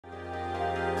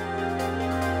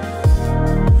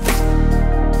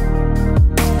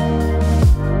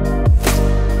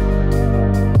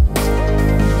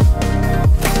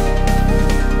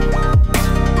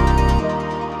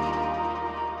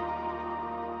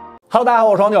Hello， 大家好，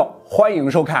我是王九，欢迎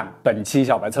收看本期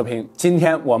小白测评。今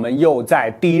天我们又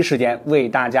在第一时间为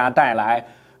大家带来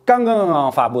刚刚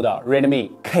发布的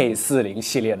Redmi K40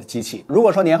系列的机器。如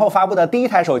果说年后发布的第一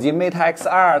台手机 Mate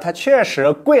X2 它确实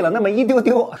贵了那么一丢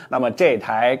丢，那么这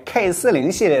台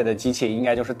K40系列的机器应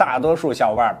该就是大多数小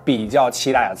伙伴比较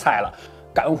期待的菜了。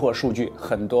干货数据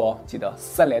很多，记得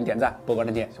3连点赞，波波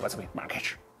连天，小白测评马上开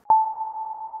始。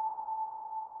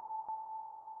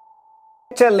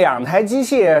这两台机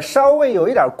器稍微有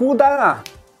一点孤单啊。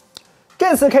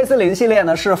这次 K40系列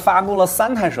呢是发布了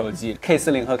3台手机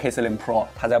 ，K40和 K40 Pro，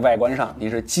 它在外观上你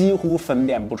是几乎分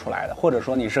辨不出来的，或者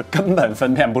说你是根本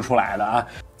分辨不出来的啊。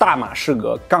大马士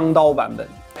革钢刀版本。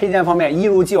配件方面一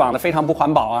如既往的非常不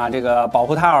环保啊，这个保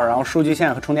护套，然后数据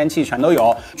线和充电器全都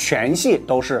有，全系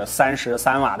都是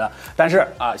33瓦的。但是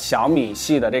啊，小米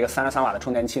系的这个33瓦的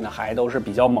充电器呢，还都是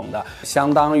比较猛的，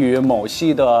相当于某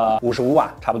系的55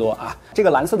瓦差不多啊。这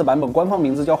个蓝色的版本官方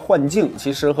名字叫幻境，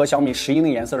其实和小米11的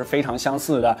颜色是非常相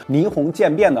似的，霓虹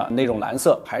渐变的那种蓝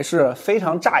色，还是非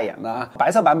常扎眼的啊。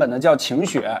白色版本呢叫晴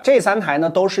雪，这3台呢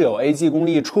都是有 AG 功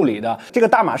率处理的。这个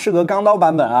大马士革钢刀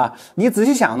版本啊，你仔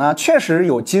细想呢，确实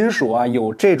有金属啊，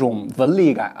有这种纹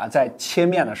理感啊，在切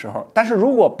面的时候，但是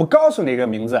如果不告诉你这个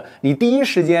名字，你第一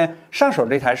时间上手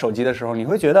这台手机的时候，你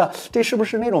会觉得这是不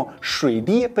是那种水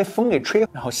滴被风给吹，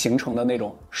然后形成的那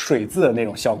种水渍的那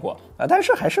种效果啊？但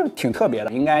是还是挺特别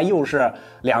的，应该又是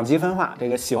2极分化，这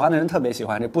个喜欢的人特别喜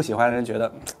欢，这不喜欢的人觉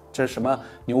得这是什么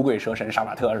牛鬼蛇神杀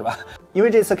马特是吧？因为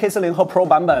这次 K40和 Pro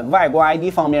版本外观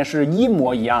ID 方面是一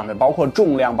模一样的，包括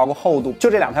重量，包括厚度，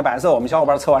就这2台白色，我们小伙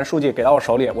伴测完数据给到我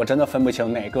手里，我真的分不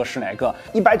清哪个是哪个。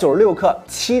196克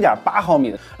7.8毫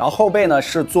米的，然后后背呢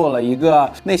是做了一个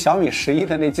那小米11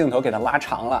的那镜头给它拉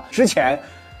长了。之前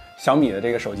小米的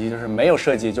这个手机就是没有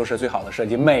设计就是最好的设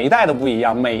计，每一代都不一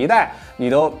样，每一代你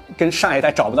都跟上一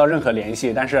代找不到任何联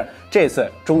系，但是这次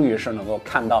终于是能够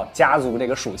看到家族这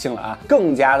个属性了啊，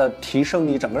更加的提升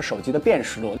你整个手机的辨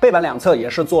识度。背板两侧也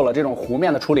是做了这种弧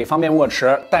面的处理，方便握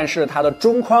持，但是它的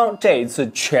中框这一次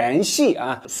全系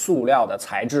啊塑料的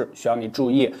材质，需要你注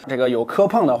意，这个有磕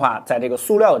碰的话，在这个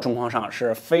塑料的中框上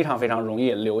是非常容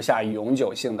易留下永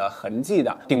久性的痕迹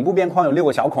的。顶部边框有6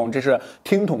个小孔，这是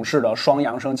听筒式的双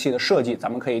扬声器的设计，咱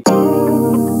们可以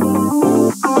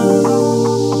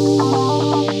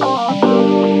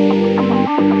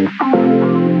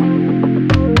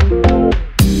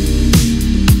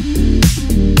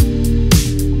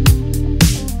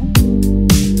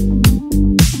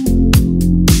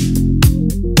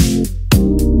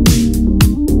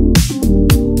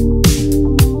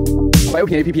有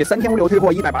品 APP 3天无理由退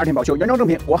货，180天保修，原装正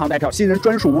品，国行带票，新人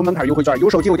专属无门槛优惠券，有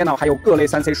手机有电脑，还有各类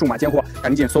3C 数码尖货，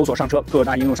赶紧搜索上车，各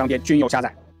大应用商店均有下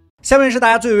载。下面是大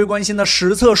家最为关心的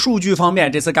实测数据方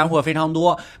面，这次干货非常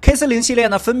多。K40系列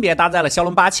呢，分别搭载了骁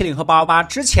龙870和888。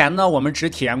之前呢，我们只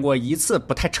体验过一次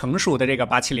不太成熟的这个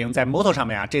870在 Moto 上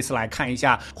面啊。这次来看一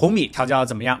下红米调教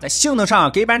怎么样。在性能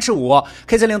上 ，Geekbench 5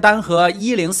 K40单核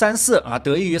1034啊，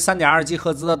得益于 3.2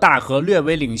 赫兹的大核，略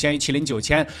微领先于麒麟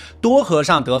9000。多核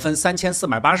上得分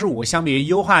3485，相比于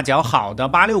优化较好的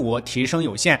865提升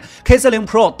有限。K40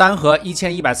 Pro 单核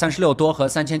1136，多核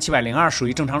3702，属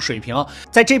于正常水平。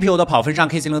在 GPU的跑分上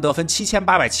 ，K40 得分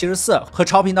7874，和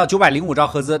超频到905兆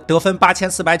赫兹得分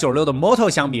8496的 Moto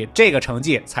相比，这个成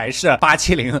绩才是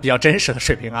870比较真实的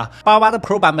水平啊。888的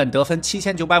Pro 版本得分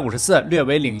7954，略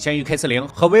微领先于 K40，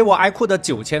和 vivo iQOO 的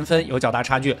9000分有较大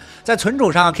差距。在存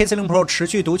储上 ，K40 Pro 持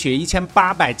续读取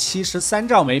1873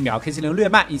兆每秒 ，K40 略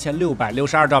慢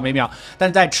1662兆每秒，但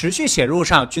是在持续写入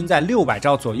上均在600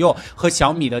兆左右，和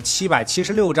小米的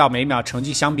776兆每秒成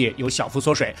绩相比有小幅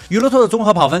缩水。娱乐拓的综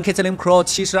合跑分 ，K40 Pro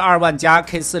 72万加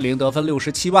 ，K40 得分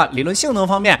67万。理论性能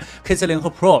方面 ，K40 和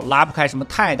Pro 拉不开什么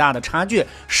太大的差距。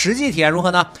实际体验如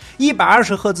何呢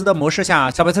？120赫兹的模式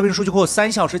下，小白测评数据库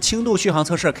3小时轻度续航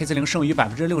测试 ，K40 剩余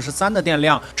63%的电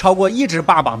量，超过一直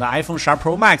霸榜的 iPhone 12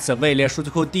 Pro Max， 位列数据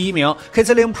库第1名。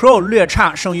K40 Pro 略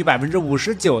差，剩余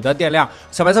59%的电量。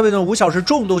小白测评的5小时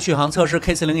重度续航测试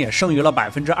 ，K40 也剩余了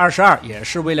22%，也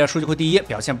是位列数据库第1，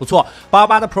表现不错。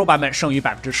888的 Pro 版本剩余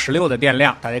16%的电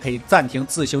量，大家可以暂停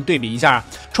自行对比一下。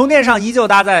充电上依旧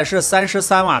搭载的是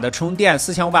33瓦的充电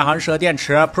，4500毫安时的电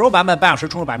池。Pro 版本半小时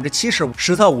充入75%，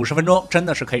实测50分钟，真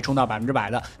的是可以充到100%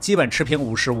的，基本持平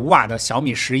55瓦的小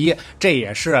米11，这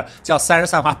也是叫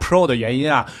33瓦 Pro 的原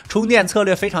因啊。充电策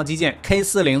略非常激进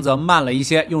 ，K40 则慢了一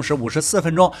些，用时54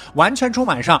分钟，完全充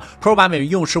满上。Pro 版本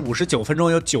用时59分钟，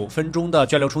有9分钟的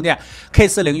涓流充电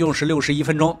 ，K40 用时61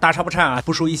分钟，大差不差啊，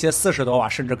不输一些40多瓦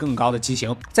甚至更高的机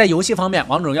型。在游戏方面，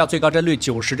王者荣耀最高帧率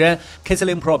90帧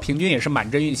 ，K40 Pro 平均也是满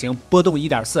帧帧运行，波动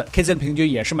1.4，K40平均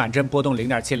也是满帧波动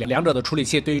0.7，两者的处理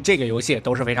器对于这个游戏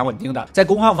都是非常稳定的。在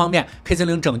功耗方面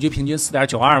 ，K40整机平均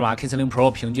4.92瓦，K40 Pro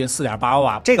平均4.85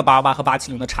瓦，这个888和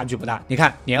870的差距不大。你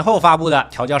看年后发布的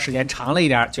调教时间长了一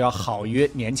点，就要好于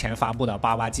年前发布的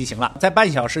888机型了。在半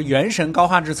小时原神高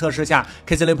画质测试下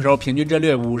 ，K40 Pro 平均帧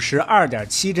率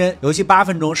52.7帧，游戏8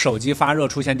分钟手机发热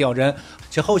出现掉帧，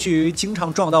且后续由于经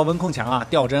常撞到温控墙啊，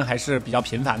掉帧还是比较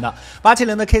频繁的。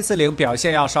870的 K40表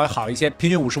现要稍微好一些，平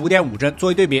均55.5帧。作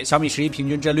为对比，小米11平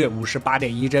均帧率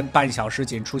58.1帧，半小时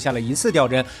仅出现了1次掉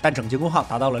帧，但整机功耗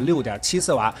达到了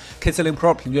6.74瓦。K40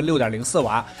 Pro 平均6.04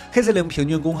瓦 ，K40平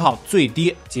均功耗最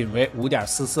低仅为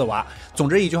5.44瓦。总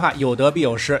之一句话，有得必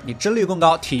有失，你帧率更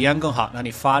高，体验更好，那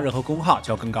你发热和功耗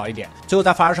就要更高一点。最后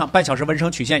在发热上，半小时温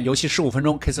升曲线，游戏15分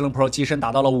钟 ，K40 Pro 机身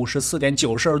达到了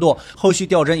54.9摄氏度，后续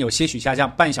掉帧有些许下降，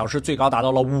半小时最高达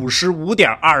到了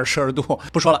55.2摄氏度。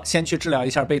不说了，先去治疗一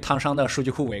下被烫伤的数据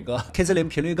库伟哥。K40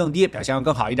频率更低，表现要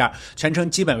更好一点，全程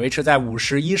基本维持在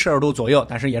51摄氏度左右，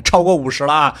但是也超过50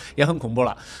了啊，也很恐怖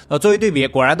了。作为对比，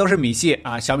果然都是米系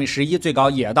啊，小米11最高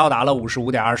也到达了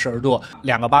55.2摄氏度，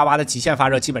两个88的极限发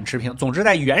热基本持平。总之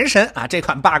在原神啊这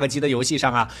款 bug 级的游戏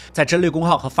上啊，在帧率功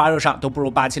耗和发热上都不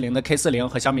如870的 K40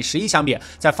和小米11相比，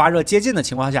在发热接近的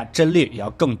情况下，帧率也要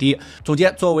更低。总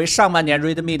结，作为上半年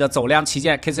Redmi 的走量旗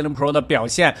舰 ，K40 Pro 的表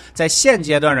现在现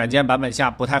阶段软件版本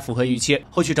下不太符合预期，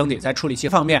后续整体在处理器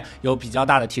方面有比较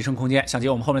大的提升空间，详情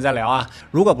我们后面再聊啊。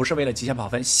如果不是为了极限跑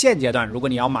分，现阶段如果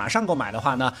你要马上购买的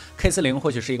话呢 ，K40或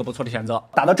许是一个不错的选择。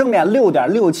打到正面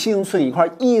6.67英寸一块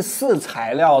E4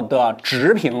 材料的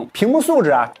直屏，屏幕素质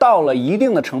啊到了一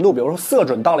定的程度，比如说色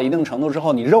准到了一定程度之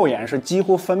后，你肉眼是几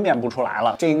乎分辨不出来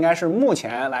了。这应该是目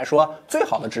前来说最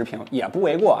好的直屏，也不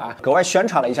为过啊。格外宣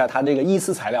传了一下它这个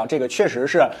E4 材料，这个确实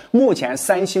是目前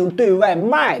三星对外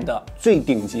卖的最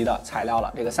顶级的材料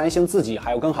了。这个三星自己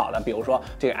还有更好的，比如说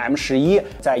这个 M11，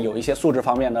在有一些素质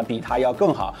方面呢比它要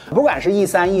更好。不管是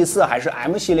E3、E4 还是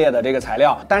M 系列的这个材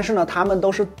料，但是呢，它们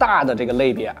都是大的这个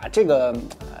类别啊。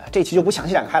这期就不详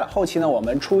细展开了，后期呢我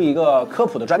们出一个科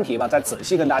普的专题吧，再仔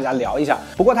细跟大家聊一下。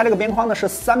不过它这个边框呢是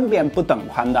3边不等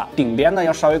宽的，顶边呢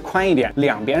要稍微宽一点，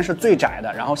两边是最窄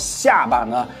的，然后下巴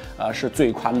呢是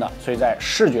最宽的，所以在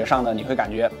视觉上呢你会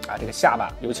感觉啊这个下巴，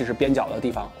尤其是边角的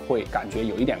地方会感觉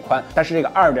有一点宽，但是这个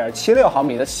2.76毫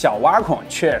米的小挖孔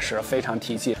确实非常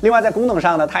提气。另外在功能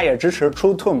上呢，它也支持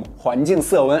True Tone 环境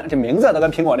色温，这名字都跟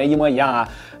苹果那一模一样啊，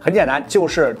很简单，就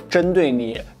是针对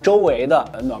你周围的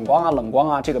暖光啊、冷光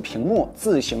啊，这个屏幕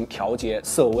自行调节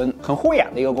色温，很护眼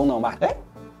的一个功能吧。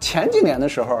前几年的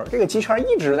时候，这个机圈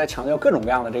一直在强调各种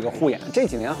各样的这个护眼，这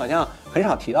几年好像很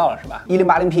少提到了，是吧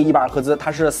？1080p 120赫兹，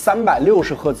它是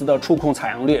360赫兹的触控采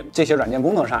样率，这些软件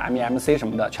功能上 MEMC 什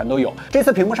么的全都有。这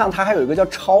次屏幕上它还有一个叫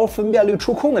超分辨率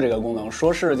触控的这个功能，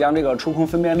说是将这个触控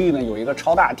分辨率呢有一个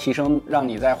超大提升，让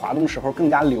你在滑动时候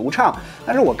更加流畅。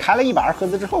但是我开了120赫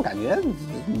兹之后，感觉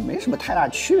没什么太大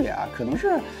区别啊，可能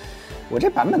是我这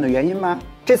版本的原因吗？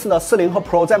这次的40和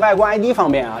Pro 在外观 ID 方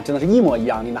面啊，真的是一模一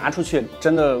样，你拿出去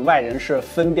真的外人是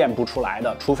分辨不出来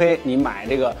的，除非你买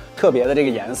这个特别的这个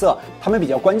颜色。它们比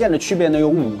较关键的区别呢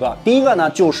有5个，第一个呢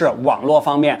就是网络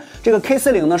方面，这个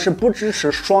K40呢是不支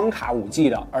持双卡5G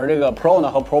的，而这个 Pro 呢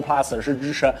和 Pro Plus 是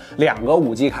支持2个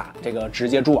5G 卡，这个直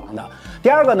接驻网的。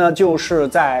第二个呢就是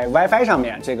在 WiFi 上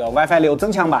面，这个 WiFi 6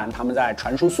增强版，它们在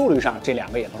传输速率上这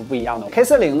2个也都是不一样的。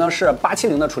K40呢是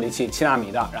870的处理器，7纳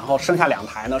米的，然后剩下2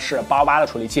台呢是888的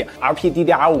处理器。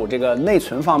LPDDR5 这个内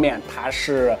存方面，它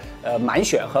是满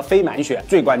血和非满血，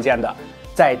最关键的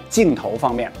在镜头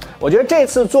方面，我觉得这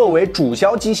次作为主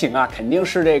销机型啊，肯定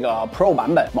是这个 Pro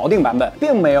版本锚定版本，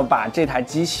并没有把这台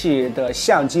机器的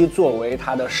相机作为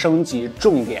它的升级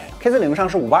重点。K40上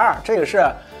是582，这个是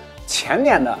前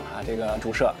年的啊这个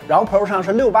主摄，然后 Pro 上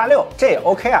是686，这也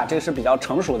OK 啊，这是比较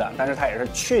成熟的，但是它也是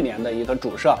去年的一个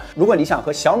主摄。如果你想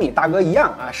和小米大哥一样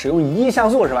啊，使用1亿像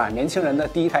素是吧？年轻人的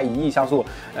第一台1亿像素，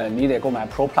你得购买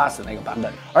Pro Plus 那个版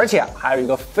本。而且还有一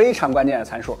个非常关键的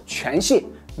参数，全系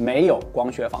没有光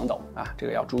学防抖啊，这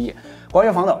个要注意。光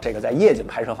学防抖这个在夜景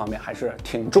拍摄方面还是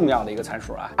挺重要的一个参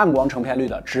数啊，暗光成片率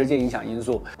的直接影响因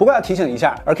素。不过要提醒一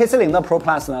下，而 K40的 Pro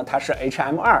Plus 呢，它是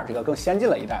HM2 这个更先进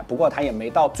了一代，不过它也没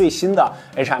到最新的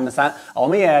HM3。我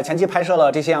们也前期拍摄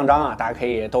了这些样张啊，大家可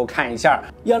以都看一下。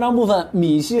样张部分，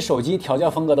米系手机调教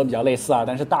风格都比较类似啊，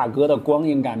但是大哥的光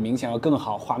影感明显要更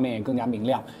好，画面也更加明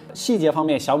亮。细节方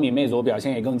面，小米、魅族表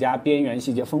现也更佳，边缘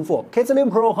细节丰富。K40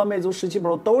 Pro 和魅族17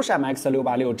 Pro 都是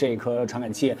MX686。686这颗传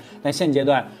感器，但现阶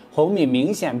段红米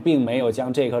明显并没有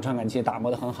将这颗传感器打磨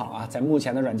得很好啊，在目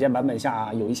前的软件版本下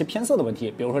有一些偏色的问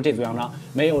题，比如说这组样张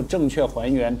没有正确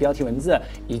还原标题文字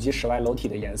以及室外楼体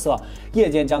的颜色，夜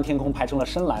间将天空排成了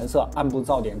深蓝色，暗部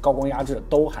噪点、高光压制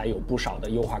都还有不少的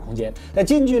优化空间。在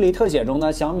近距离特写中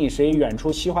呢，小米11远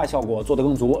处细化效果做得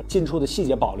更足，近处的细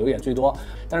节保留也最多。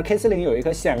但是 K40有一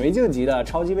颗显微镜级的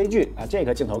超级微距啊，这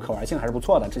颗镜头可玩性还是不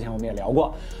错的，之前我们也聊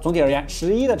过。总体而言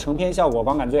，11的成片效果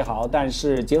光感最好，但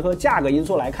是结合价格因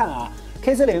素来看啊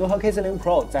，K40和 K40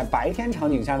 Pro 在白天场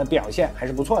景下的表现还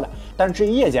是不错的，但是至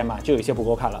于夜间嘛，就有些不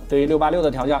够看了。对于686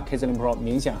的调教 ，K40 Pro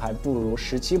明显还不如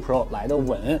17 Pro 来得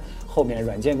稳，后面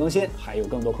软件更新还有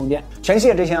更多空间。全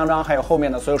系这些样张还有后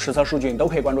面的所有实测数据，你都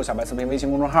可以关注小白测评微信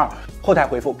公众号，后台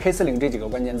回复 K40这几个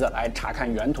关键字来查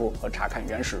看原图和查看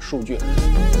原始数据。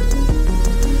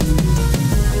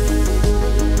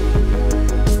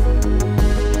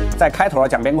在开头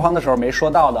讲边框的时候没说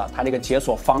到的，它这个解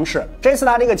锁方式，这次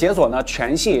它这个解锁呢，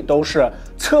全系都是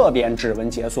侧边指纹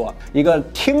解锁，一个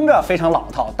听着非常老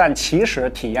套，但其实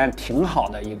体验挺好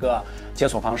的一个解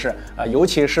锁方式。尤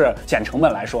其是减成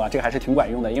本来说啊，这个还是挺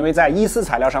管用的，因为在E4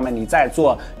材料上面，你再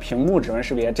做屏幕指纹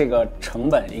识别，这个成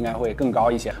本应该会更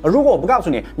高一些。如果我不告诉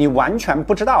你，你完全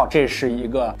不知道这是一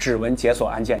个指纹解锁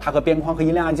按键，它和边框和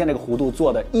音量按键这个弧度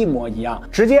做的一模一样，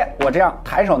直接我这样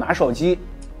抬手拿手机。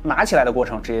拿起来的过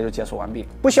程直接就解锁完毕，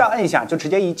不需要摁一下，就直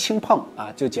接一轻碰啊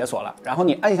就解锁了。然后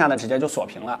你摁一下呢，直接就锁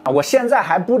屏了啊。我现在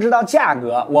还不知道价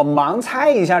格，我盲猜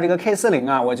一下这个 K40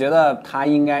啊，我觉得它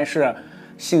应该是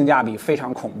性价比非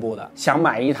常恐怖的。想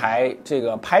买一台这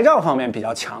个拍照方面比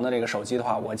较强的这个手机的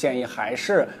话，我建议还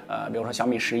是比如说小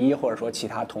米11或者说其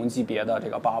他同级别的这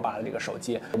个888的这个手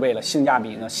机。为了性价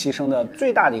比呢，牺牲的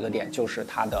最大的一个点就是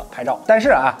它的拍照。但是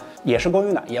啊，也是够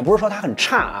用的，也不是说它很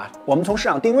差啊。我们从市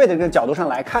场定位的这个角度上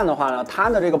来看的话呢，它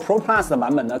的这个 Pro Plus 的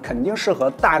版本呢，肯定适合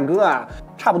大哥啊，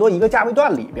差不多一个价位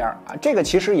段里边啊。这个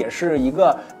其实也是一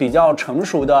个比较成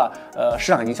熟的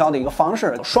市场营销的一个方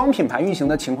式。双品牌运行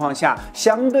的情况下，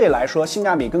相对来说性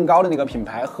价比更高的那个品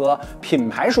牌和品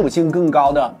牌属性更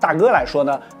高的大哥来说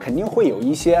呢，肯定会有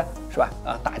一些是吧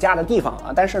打架的地方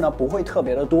啊，但是呢不会特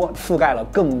别的多，覆盖了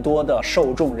更多的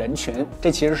受众人群。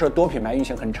这其实是多品牌运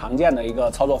行很常见的一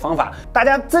个操作方法。大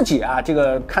家自己啊这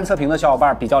个看测评的小伙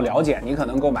伴比较了解，你可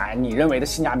能购买你认为的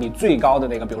性价比最高的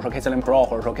那个，比如说 K40 Pro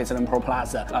或者说 K40 Pro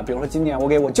Plus 啊，比如说今年我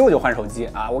给我舅舅换手机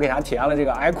啊，我给他体验了这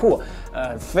个 iQOO，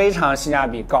非常性价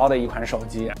比高的一款手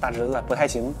机，大侄子不太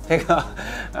行，这个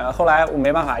后来我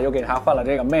没办法又给他换了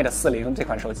这个 Mate 40这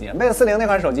款手机。 Mate 40那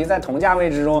款手机在同价位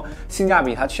之中性价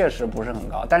比它确实不是很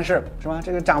高，但是是吧，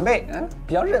这个长辈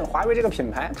比较认华为这个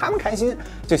品牌，他们开心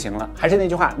就行了。还是那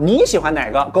句话，你喜欢哪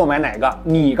个购买哪个，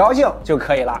你高兴就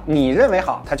可以了，你认为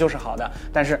好它就是好的，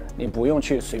但是你不用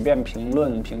去随便评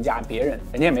论评价别人，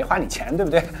人家也没花你钱，对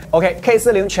不对？ OK，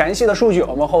 K40全系的数据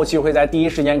我们后期会在第一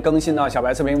时间更新到小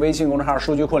白测评微信公众号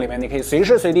数据库里面，你可以随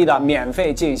时随地的免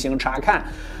费进行查看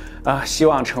希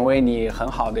望成为你很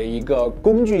好的一个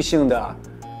工具性的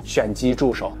选机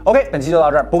助手。 OK， 本期就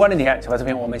到这儿，不关注点，小白测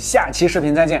评，我们下期视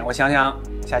频再见。我想想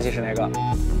下期是哪个？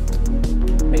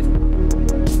没错。